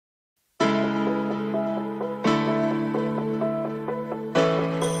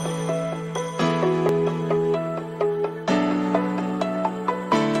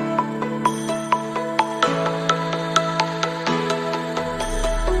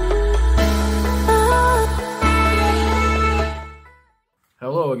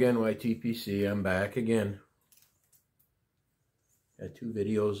Hello again, YTPC. I'm back again. Had 2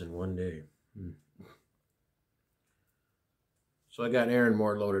 videos in one day. So I got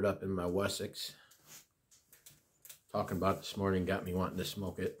Erinmore loaded up in my Wessex. Talking about this morning got me wanting to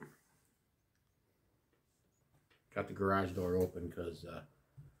smoke it. Got the garage door open because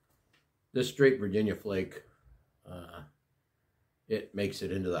this straight Virginia flake, it makes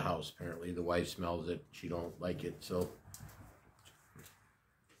it into the house apparently. The wife smells it. She don't like it, so...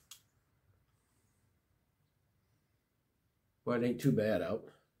 But it ain't too bad out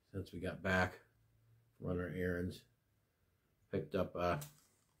since we got back from running our errands. Picked up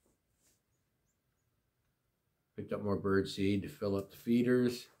more bird seed to fill up the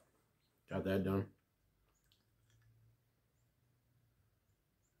feeders. Got that done.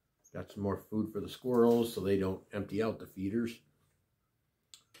 Got some more food for the squirrels so they don't empty out the feeders.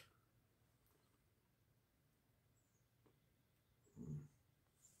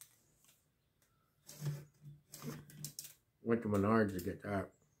 Went to Menards to get that.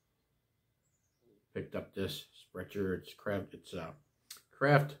 Picked up this Sprecher. It's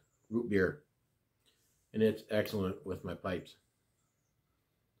craft root beer, and it's excellent with my pipes.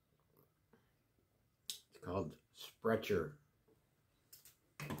 It's called Sprecher.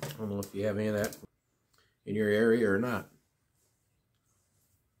 I don't know if you have any of that in your area or not.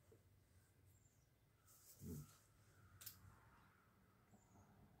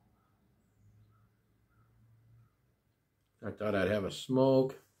 I thought I'd have a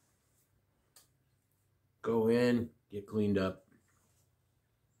smoke, go in, get cleaned up,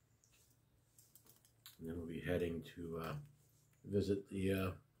 and then we'll be heading to visit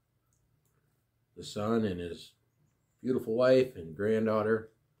the son and his beautiful wife and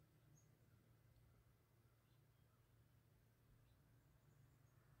granddaughter.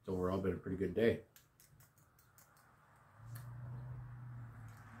 It's overall been a pretty good day.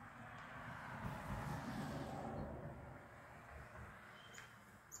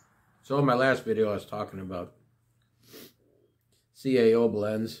 So in my last video I was talking about CAO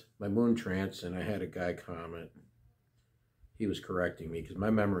blends, my moon trance, and I had a guy comment. He was correcting me because my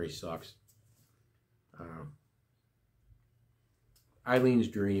memory sucks. Eileen's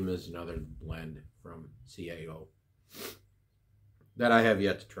Dream is another blend from CAO that I have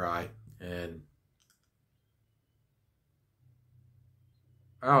yet to try, and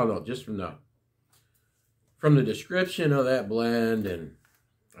I don't know, just from the description of that blend, and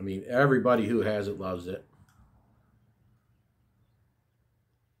I mean, everybody who has it loves it.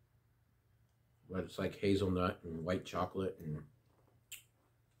 But it's like hazelnut and white chocolate, and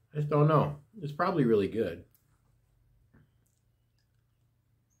I just don't know. It's probably really good.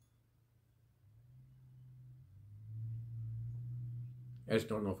 I just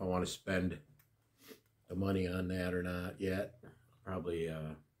don't know if I want to spend the money on that or not yet. I'll probably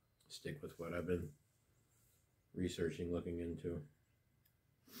stick with what I've been researching, looking into.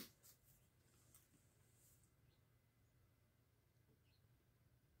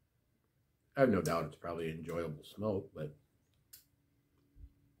 I have no doubt it's probably an enjoyable smoke, but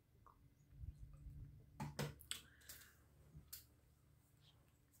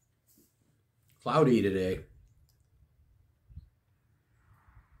cloudy today.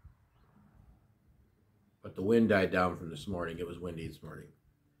 But the wind died down from this morning. It was windy this morning.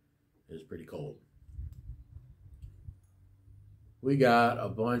 It was pretty cold. We got a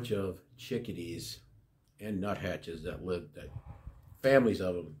bunch of chickadees and nuthatches that families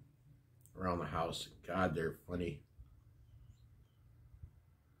of them around the house. God, they're funny.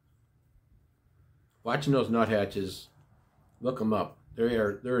 Watching those nuthatches, look them up.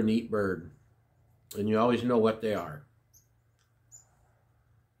 They're a neat bird, and you always know what they are.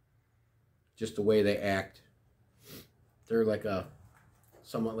 Just the way they act. They're like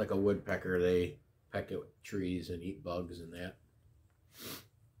somewhat like a woodpecker. They peck at trees and eat bugs and that.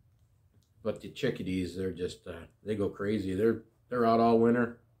 But the chickadees, they're just they go crazy. They're out all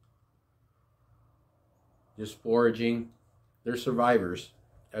winter, just foraging. They're survivors,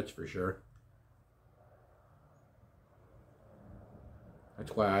 that's for sure.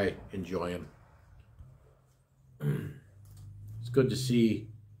 That's why I enjoy them. It's good to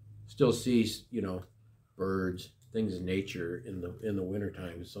still see, you know, birds, things in nature in the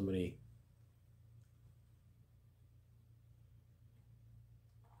wintertime. So many.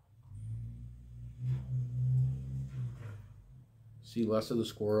 See less of the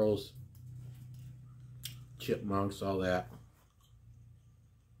squirrels, chipmunks, all that.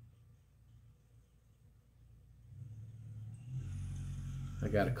 I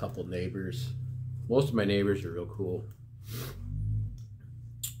got a couple neighbors. Most of my neighbors are real cool.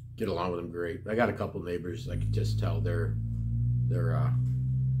 Get along with them great. I got a couple neighbors I can just tell they're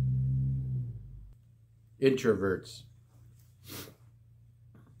Introverts.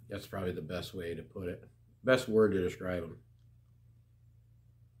 That's probably the best way to put it. Best word to describe them.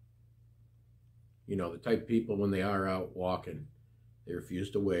 You know, the type of people when they are out walking, they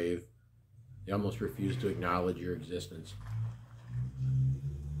refuse to wave. They almost refuse to acknowledge your existence.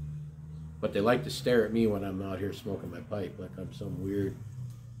 But they like to stare at me when I'm out here smoking my pipe, like I'm some weird,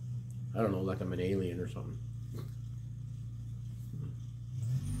 I don't know, like I'm an alien or something.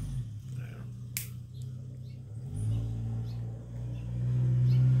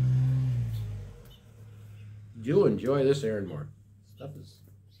 Do enjoy this Erinmore. Stuff is...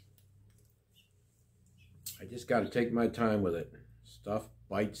 I just got to take my time with it. Stuff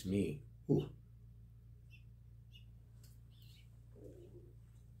bites me. Ooh.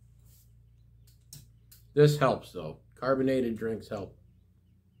 This helps though. Carbonated drinks help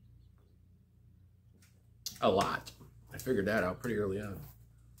a lot. I figured that out pretty early on.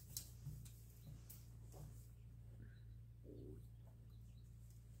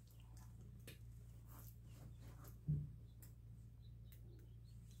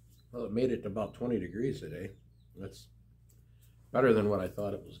 Well, it made it to about 20 degrees today. That's better than what I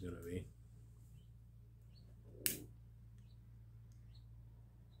thought it was going to be.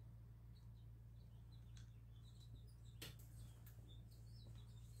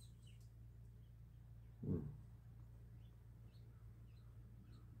 I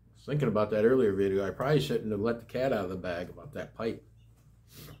was thinking about that earlier video. I probably shouldn't have let the cat out of the bag about that pipe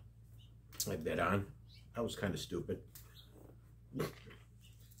I bit on. That was kind of stupid.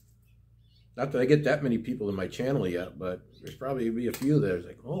 Not that I get that many people in my channel yet, but there's probably be a few that's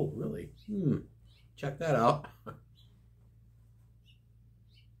like, oh, really? Check that out.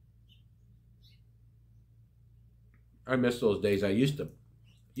 I miss those days. I used to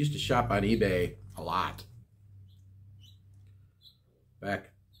shop on eBay a lot.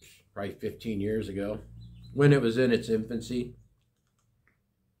 Back probably 15 years ago, when it was in its infancy.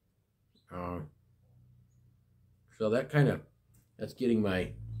 So that's getting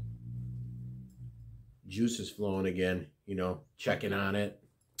my juices flowing again, you know, checking on it.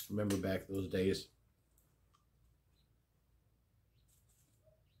 Remember back those days.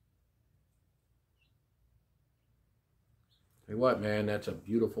 Tell you what, man, that's a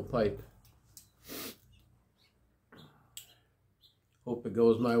beautiful pipe. Hope it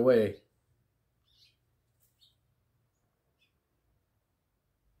goes my way.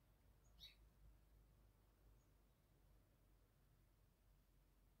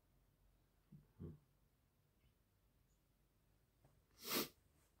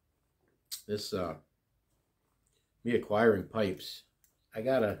 This me acquiring pipes, I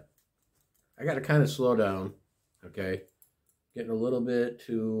gotta kind of slow down, okay? Getting a little bit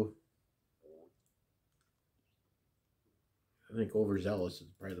too, I think overzealous is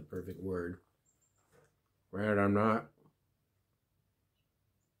probably the perfect word. Granted,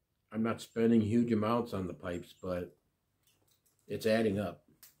 I'm not spending huge amounts on the pipes, but it's adding up.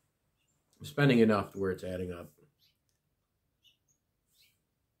 I'm spending enough to where it's adding up.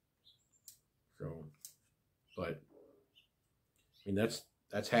 So, but I mean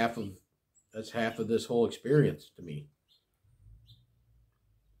that's half of this whole experience to me.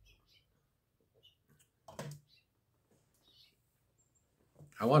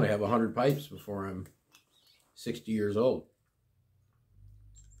 I want to have 100 pipes before I'm 60 years old.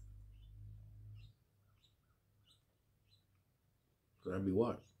 So that'd be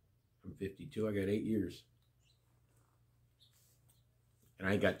what? I'm 52. I got 8 years. And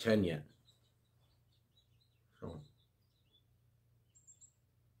I ain't got 10 yet. So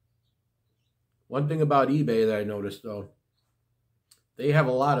one thing about eBay that I noticed though, they have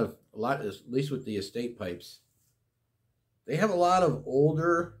a lot at least with the estate pipes, they have a lot of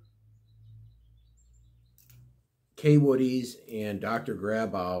older K. Woodies and Dr.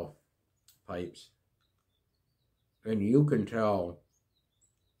 Grabow pipes. And you can tell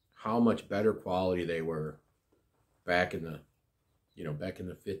how much better quality they were back in the, you know, back in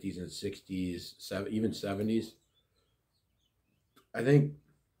the 50s and 60s, even 70s. I think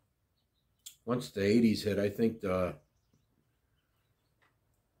once the 80s hit, I think the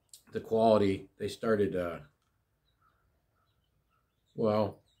quality, they started,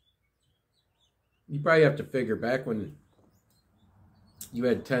 well, you probably have to figure back when you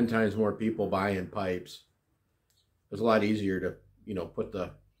had 10 times more people buying pipes, it was a lot easier to, you know, put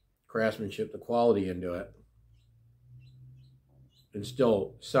the craftsmanship, the quality into it, and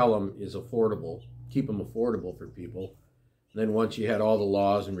still sell them is affordable, keep them affordable for people. And then once you had all the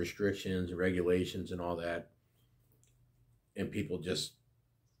laws and restrictions and regulations and all that, and people just,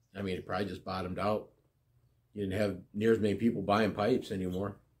 I mean, it probably just bottomed out. You didn't have near as many people buying pipes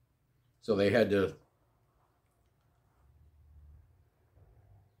anymore. So they had to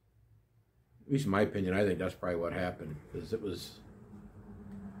at least in my opinion, I think that's probably what happened, because it was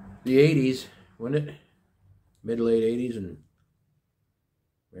the 80s, wasn't it? Mid late 80s, and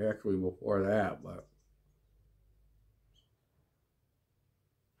actually before that, but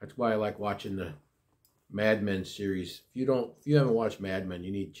that's why I like watching the Mad Men series. If you haven't watched Mad Men,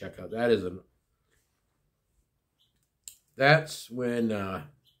 you need to check out. That's when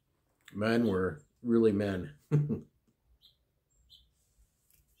men were really men.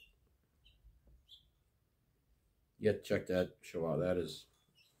 You have to check that show out. That is,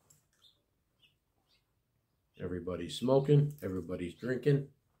 everybody's smoking, everybody's drinking,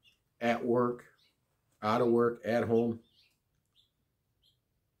 at work, out of work, at home.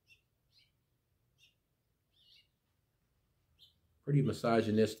 Pretty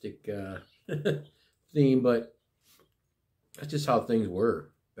misogynistic theme, but that's just how things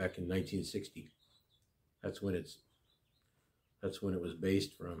were back in 1960. That's when it was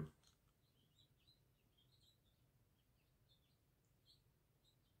based from.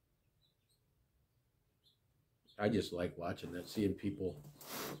 I just like watching that, seeing people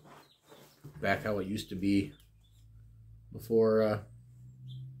back how it used to be before,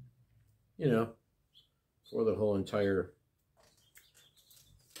 before the whole entire,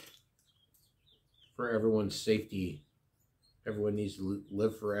 for everyone's safety, everyone needs to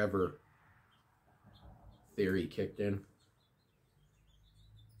live forever theory kicked in.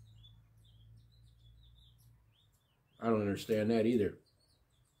 I don't understand that either.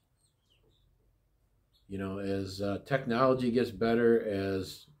 You know, as technology gets better,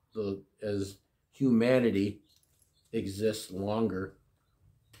 as humanity exists longer,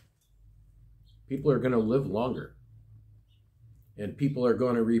 people are going to live longer, and people are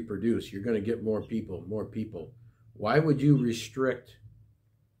going to reproduce. You're going to get more people, more people. Why would you restrict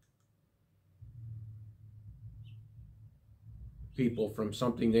people from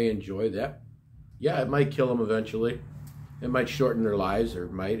something they enjoy? That, yeah, it might kill them eventually. It might shorten their lives, or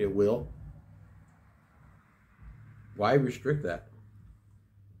it will. Why restrict that?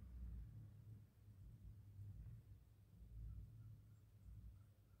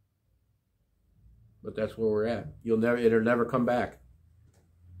 But that's where we're at. It'll never come back.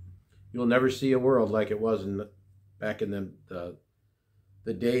 You'll never see a world like it was back in the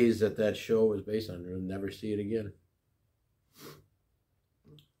days that show was based on. You'll never see it again.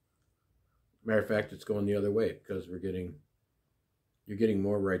 Matter of fact, it's going the other way, because you're getting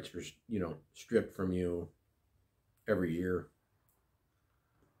more rights for, stripped from you every year.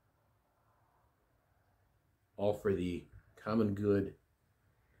 All for the common good,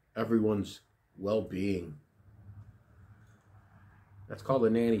 everyone's well-being. That's called a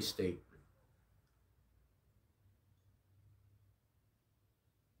nanny state.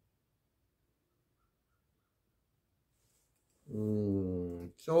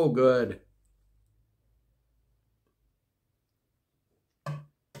 So good.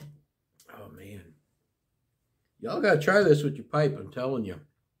 Oh man, y'all gotta try this with your pipe. I'm telling you.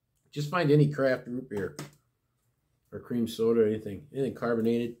 Just find any craft root beer or cream soda or anything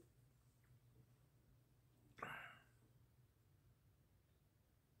carbonated.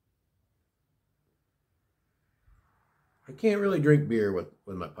 I can't really drink beer with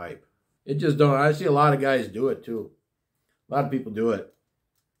my pipe. It just don't. I see a lot of guys do it too. A lot of people do it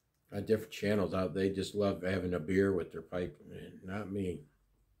on different channels out. They just love having a beer with their pipe. Man, not me.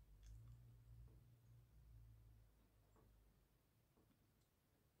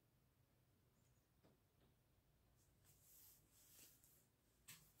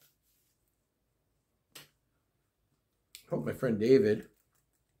 I hope my friend David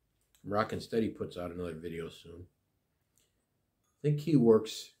from Rock and Steady puts out another video soon. I think he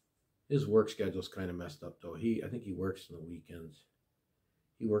works, his work schedule's kind of messed up though. I think he works on the weekends.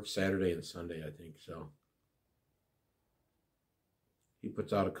 He works Saturday and Sunday, I think, so. He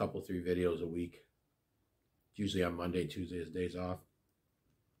puts out a couple, 3 videos a week. Usually on Monday, Tuesday, his days off.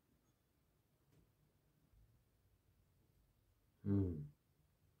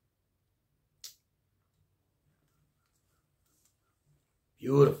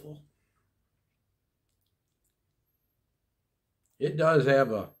 Beautiful. It does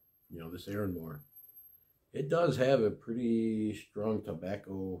have a, this Erinmore. It does have a pretty strong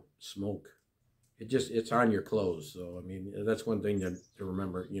tobacco smoke. It's on your clothes. So, I mean, that's one thing to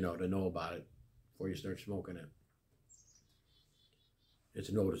remember, to know about it before you start smoking it.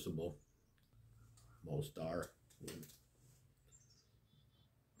 It's noticeable. Most are.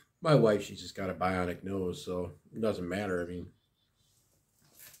 My wife, she's just got a bionic nose, so it doesn't matter. I mean,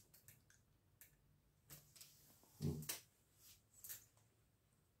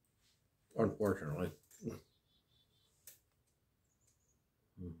 unfortunately.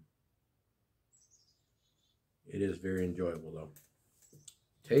 It is very enjoyable though.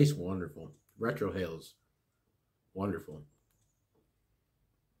 Tastes wonderful. Retrohale's wonderful.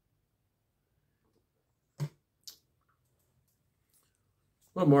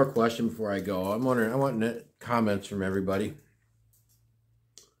 One more question before I go. I'm wondering, I want comments from everybody.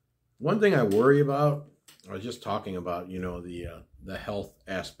 One thing I worry about, I was just talking about, you know, the health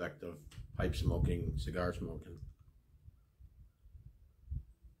aspect of pipe smoking, cigar smoking.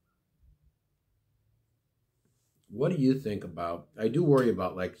 What do you think about, I do worry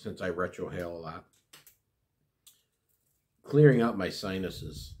about, like, since I retrohale a lot, clearing out my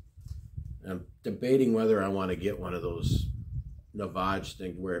sinuses. I'm debating whether I want to get one of those Navage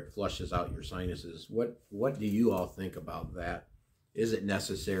things where it flushes out your sinuses. What do you all think about that? Is it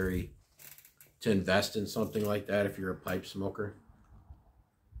necessary to invest in something like that if you're a pipe smoker?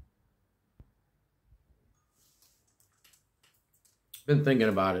 Been thinking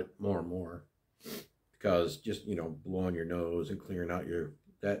about it more and more, because just, you know, blowing your nose and clearing out your,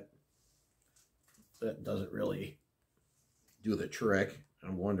 that doesn't really do the trick.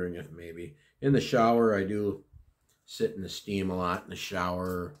 I'm wondering if maybe in the shower, I do sit in the steam a lot in the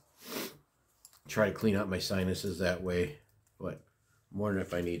shower, try to clean out my sinuses that way, but I'm wondering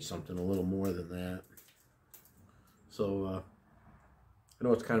if I need something a little more than that. So I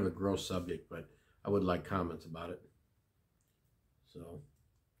know it's kind of a gross subject, but I would like comments about it. So,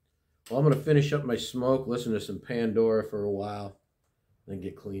 well, I'm going to finish up my smoke, listen to some Pandora for a while, then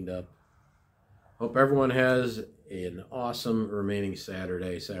get cleaned up. Hope everyone has an awesome remaining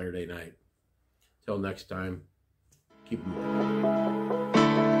Saturday night. Till next time, keep moving.